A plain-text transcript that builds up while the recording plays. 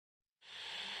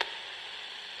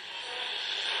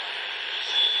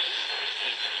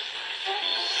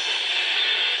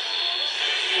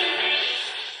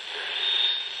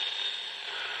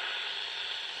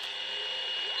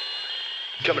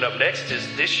Coming up next is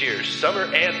this year's Summer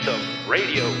Anthem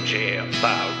Radio Jam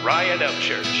by Ryan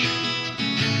Upchurch.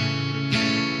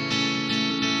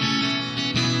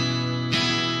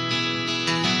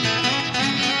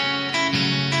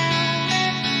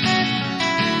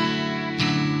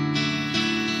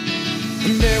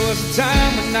 There was a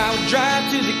time when I would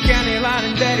drive to the county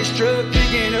line in Daddy's truck,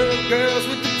 picking up girls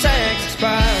with the tags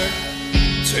expired.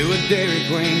 To a Dairy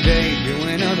Queen day,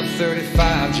 doing under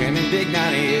 35, jamming big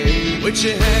 98. With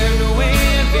your hair in the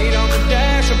wind, feet on the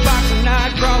dash, a box of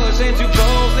night crawlers and 2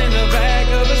 poles in the back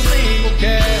of a single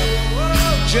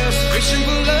cab. Just fishing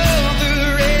for love through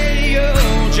the radio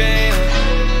jam.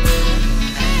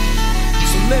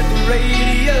 So let the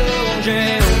radio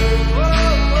jam.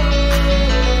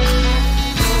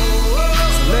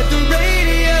 Let the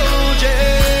radio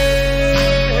jam.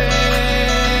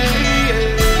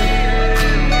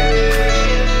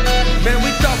 Man,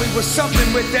 we thought we was something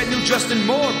with that new Justin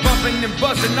Moore, bumping and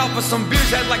buzzing off of some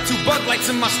beers. Had like 2 Bud Lights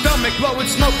in my stomach, blowing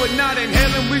smoke but not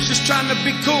inhaling. We just trying to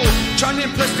be cool, trying to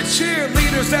impress the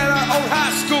cheerleaders at our old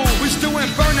high school. We was doing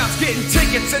burnouts, getting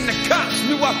tickets, and the cops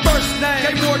knew our first name.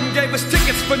 Game warden gave us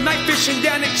tickets for night fishing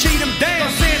down at Cheatham Dam.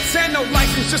 Saying no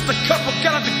license, just a couple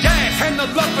gallons of gas, and the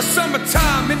love for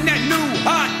summertime in that new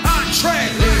hot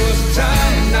track. There was a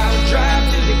time when I would drive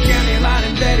to the county line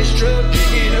in Daddy's truck,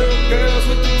 picking up girls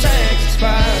with the tags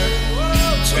expired.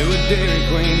 To a Dairy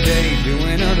Queen day,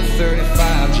 doing under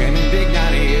 35, jamming big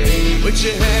 98. With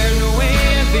your hair in the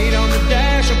wind, feet on the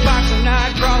dash, a box of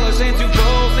night crawlers and 2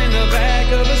 poles in the back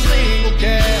of a single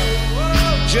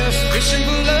cab. Just fishing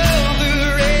for love through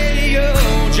the radio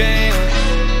jam.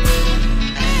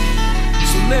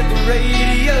 So let the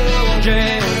radio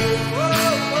jam.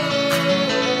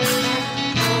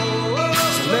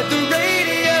 So let the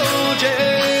radio jam.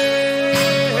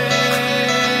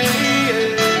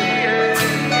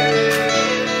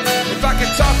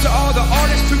 Talk to all the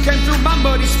artists who came through my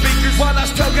muddy speakers while I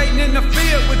was tailgating in the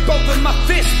field with both of my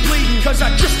fists bleeding. Cause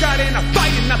I just got in a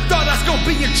fight and I thought I was gonna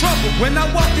be in trouble. When I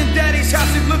walked in Daddy's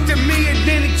house, he looked at me and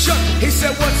then he chuckled. He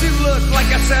said, what's he look like?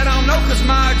 I said, I don't know, cause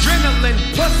my adrenaline.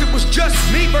 Plus it was just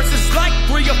me versus like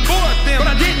 3 or 4 of them.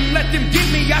 But I didn't let them get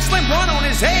me, I slammed one on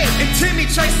his head. And Timmy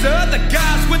chased the other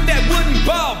guys with that wooden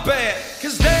ball bat.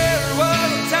 Cause there was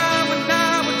a time when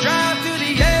I would drive to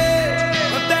the edge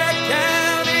of that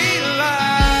county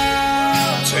line.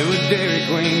 To a Dairy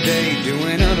Queen day,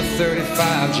 doing under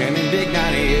 35, jamming big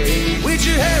 98. With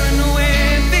your hair in the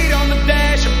wind, feet on the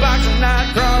dash, a box of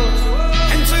night crawlers,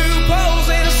 and 2 poles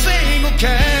in a single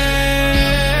cab.